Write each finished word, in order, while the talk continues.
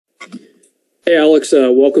Hey, Alex,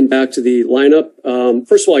 welcome back to the lineup.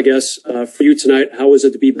 First of all, I guess, for you tonight, how was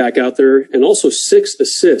it to be back out there? And also 6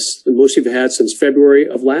 assists, the most you've had since February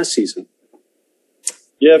of last season.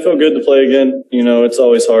 Yeah, it felt good to play again. You know, it's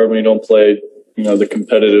always hard when you don't play, you know, the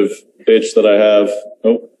competitive pitch that I have.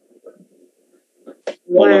 Oh.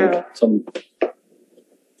 Wow.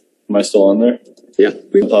 Am I still on there? Yeah.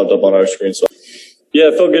 It popped up on our screen. So,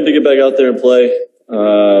 yeah, it felt good to get back out there and play.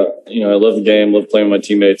 You know, I love the game, love playing with my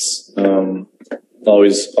teammates.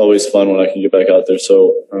 Always fun when I can get back out there.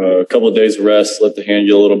 So a couple of days of rest, let the hand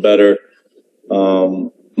get a little better.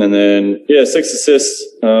 And then, 6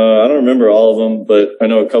 assists. I don't remember all of them, but I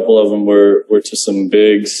know a couple of them were to some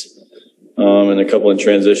bigs, and a couple in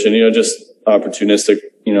transition, you know, just opportunistic.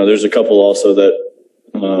 You know, there's a couple also that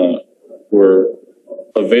were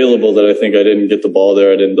available that I think I didn't get the ball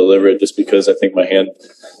there. I didn't deliver it just because I think my hand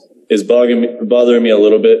is bothering me a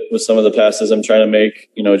little bit with some of the passes I'm trying to make,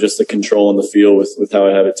 you know, just the control in the field with how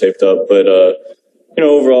I have it taped up. But, you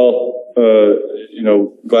know, overall, you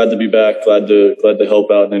know, glad to be back, glad to help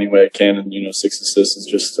out in any way I can. And, you know, 6 assists is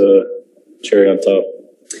just cherry on top.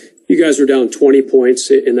 You guys were down 20 points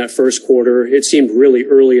in that first quarter. It seemed really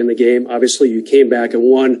early in the game. Obviously, you came back and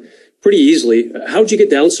won pretty easily. How'd you get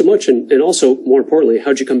down so much? And also, more importantly,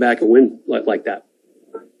 how'd you come back and win like that?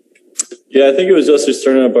 Yeah, I think it was just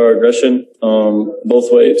turning up our aggression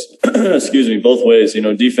both ways. Excuse me, both ways. You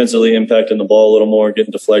know, defensively impacting the ball a little more,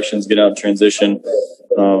 getting deflections, getting out in transition.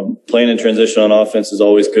 Playing in transition on offense is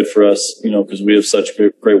always good for us, you know, because we have such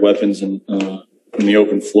great weapons in the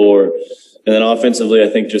open floor. And then offensively, I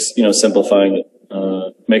think just, you know, simplifying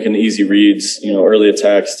it, making the easy reads, you know, early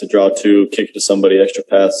attacks to draw 2, kick it to somebody, extra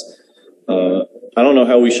pass. I don't know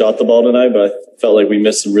how we shot the ball tonight, but I felt like we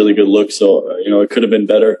missed some really good looks. So, you know, it could have been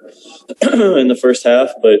better in the first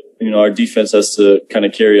half, but, you know, our defense has to kind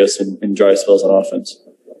of carry us in dry spells on offense.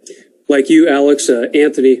 Like you, Alex,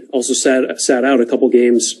 Anthony also sat out a couple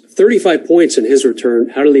games, 35 points in his return.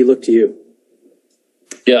 How did he look to you?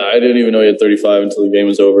 Yeah, I didn't even know he had 35 until the game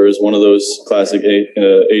was over. It was one of those classic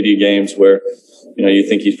AD games where, you know, you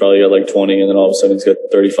think he's probably got like 20 and then all of a sudden he's got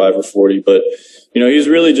 35 or 40. But, you know, he's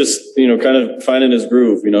really just, you know, kind of finding his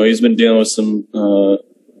groove. You know, he's been dealing with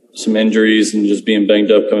some injuries and just being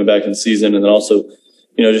banged up coming back in the season. And then also,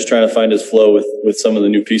 you know, just trying to find his flow with some of the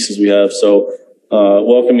new pieces we have. So,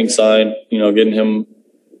 welcoming sign, you know, getting him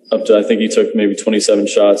up to, I think he took maybe 27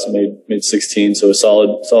 shots and made 16. So a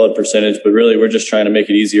solid percentage, but really we're just trying to make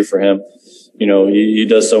it easier for him. You know, he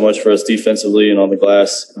does so much for us defensively and on the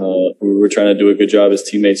glass. We're trying to do a good job as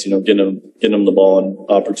teammates, you know, getting him the ball in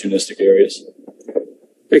opportunistic areas.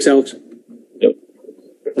 Thanks, Alex. Yep.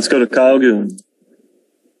 Let's go to Kyle Goon.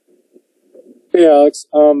 Hey, Alex.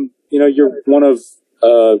 You know, you're one of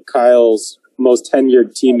Kyle's most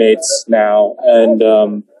tenured teammates now,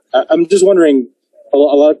 and I'm just wondering, a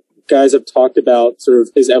lot of guys have talked about sort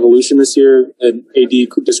of his evolution this year, and AD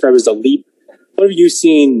could describe as a leap. What have you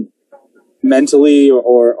seen mentally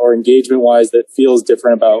or engagement-wise that feels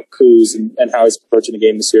different about Kuz and how he's approaching the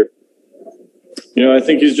game this year? You know, I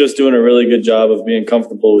think he's just doing a really good job of being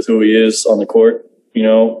comfortable with who he is on the court. You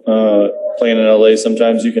know, playing in LA,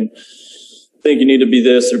 sometimes you can think you need to be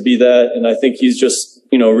this or be that. And I think he's just,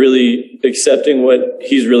 you know, really accepting what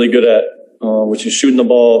he's really good at, which is shooting the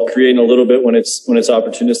ball, creating a little bit when it's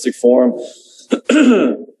opportunistic for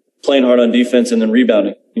him, playing hard on defense, and then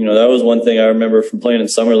rebounding. You know, that was one thing I remember from playing in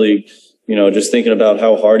Summer League, you know, just thinking about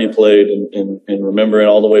how hard he played and remembering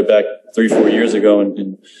all the way back 3-4 years ago. And,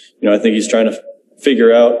 you know, I think he's trying to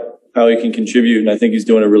figure out how he can contribute, and I think he's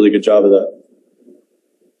doing a really good job of that.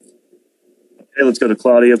 Okay, let's go to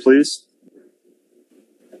Claudia, please.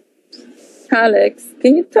 Alex,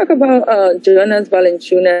 can you talk about Jonas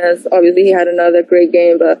Valanciunas? Obviously, he had another great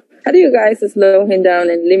game, but how do you guys slow him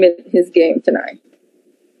down and limit his game tonight?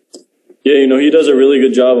 Yeah, you know, he does a really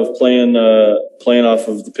good job of playing off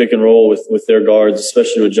of the pick and roll with their guards,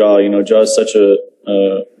 especially with Ja. You know, Ja's such an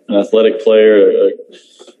athletic player,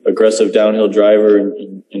 aggressive downhill driver,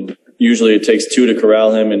 and usually it takes 2 to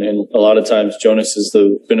corral him, and a lot of times Jonas is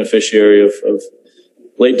the beneficiary of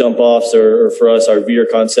late dump offs, or for us, our veer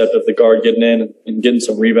concept of the guard getting in and getting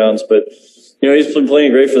some rebounds. But, you know, he's been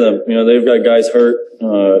playing great for them. You know, they've got guys hurt,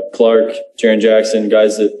 Clark, Jaren Jackson,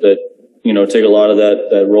 guys that, you know, take a lot of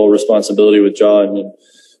that role responsibility with Ja. And,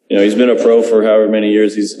 you know, he's been a pro for however many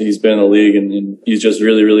years he's been in the league, and he's just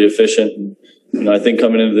really, really efficient. And, you know, I think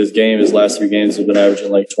coming into this game, his last 3 games have been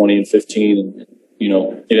averaging like 20 and 15. And, you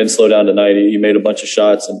know, he didn't slow down tonight. He made a bunch of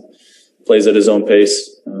shots and plays at his own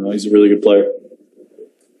pace. He's a really good player.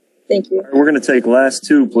 Thank you. We're going to take last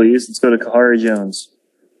 2, please. Let's go to Kahari Jones.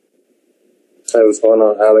 Hey, what's going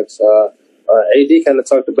on, Alex? AD kind of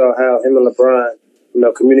talked about how him and LeBron,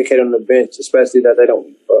 communicate on the bench, especially that they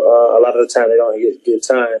don't, a lot of the time they don't get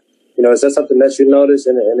time. Is that something that you notice?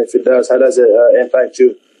 And if it does, how does it impact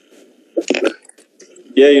you?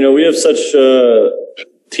 Yeah, we have such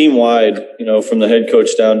team-wide, from the head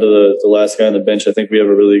coach down to the last guy on the bench. I think we have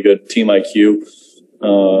a really good team IQ.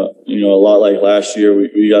 A lot like last year,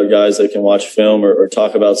 we got guys that can watch film or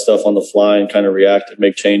talk about stuff on the fly and kind of react and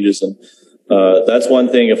make changes. And that's one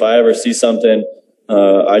thing. If I ever see something,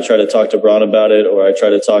 I try to talk to Braun about it, or I try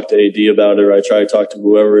to talk to AD about it, or I try to talk to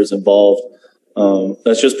whoever is involved.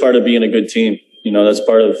 That's just part of being a good team. That's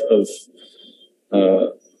part of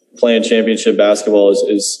playing championship basketball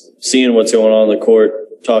is seeing what's going on the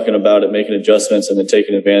court, talking about it, making adjustments, and then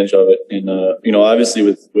taking advantage of it. And, obviously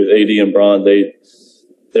with AD and Braun,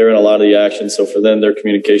 they're in a lot of the action. So for them, their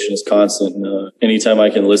communication is constant. And, anytime I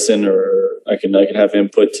can listen or I can have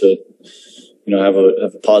input to, have a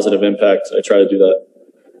positive impact, I try to do that.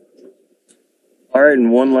 All right,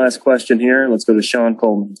 and one last question here. Let's go to Sean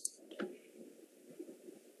Coleman.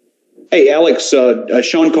 Hey, Alex,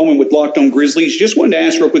 Sean Coleman with Locked On Grizzlies. Just wanted to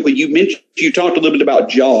ask real quickly, you talked a little bit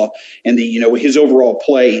about Ja and his overall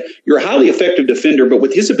play. You're a highly effective defender, but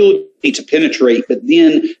with his ability to penetrate, but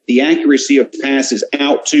then the accuracy of passes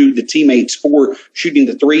out to the teammates for shooting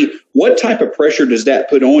the three, what type of pressure does that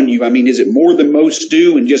put on you? I mean, is it more than most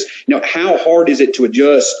do? And just, how hard is it to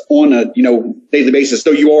adjust on a, daily basis?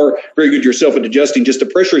 Though you are very good yourself at adjusting, just the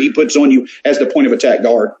pressure he puts on you as the point of attack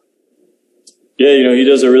guard. Yeah, he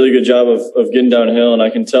does a really good job of getting downhill, and I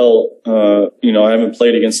can tell, I haven't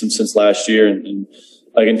played against him since last year, and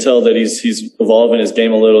I can tell that he's evolving his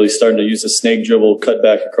game a little. He's starting to use the snake dribble, cut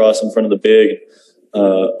back across in front of the big,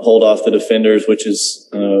 hold off the defenders, which is,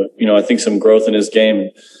 I think some growth in his game.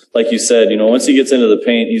 Like you said, once he gets into the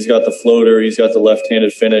paint, he's got the floater, he's got the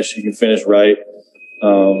left-handed finish, he can finish right.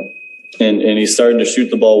 And he's starting to shoot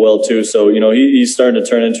the ball well too. So, he's starting to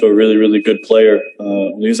turn into a really, really good player.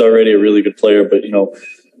 He's already a really good player, but,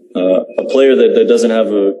 a player that doesn't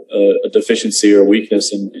have a deficiency or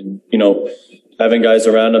weakness, and having guys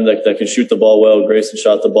around him that can shoot the ball well. Grayson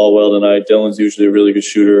shot the ball well tonight. Dylan's usually a really good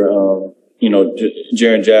shooter.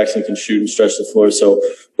 Jaren Jackson can shoot and stretch the floor. So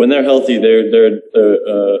when they're healthy, they're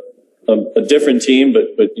a different team,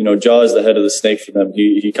 but Ja is the head of the snake for them.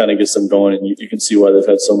 He kind of gets them going, and you can see why they've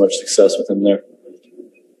had so much success with him there.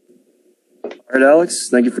 All right, Alex,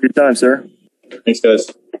 thank you for your time, sir. Thanks, guys.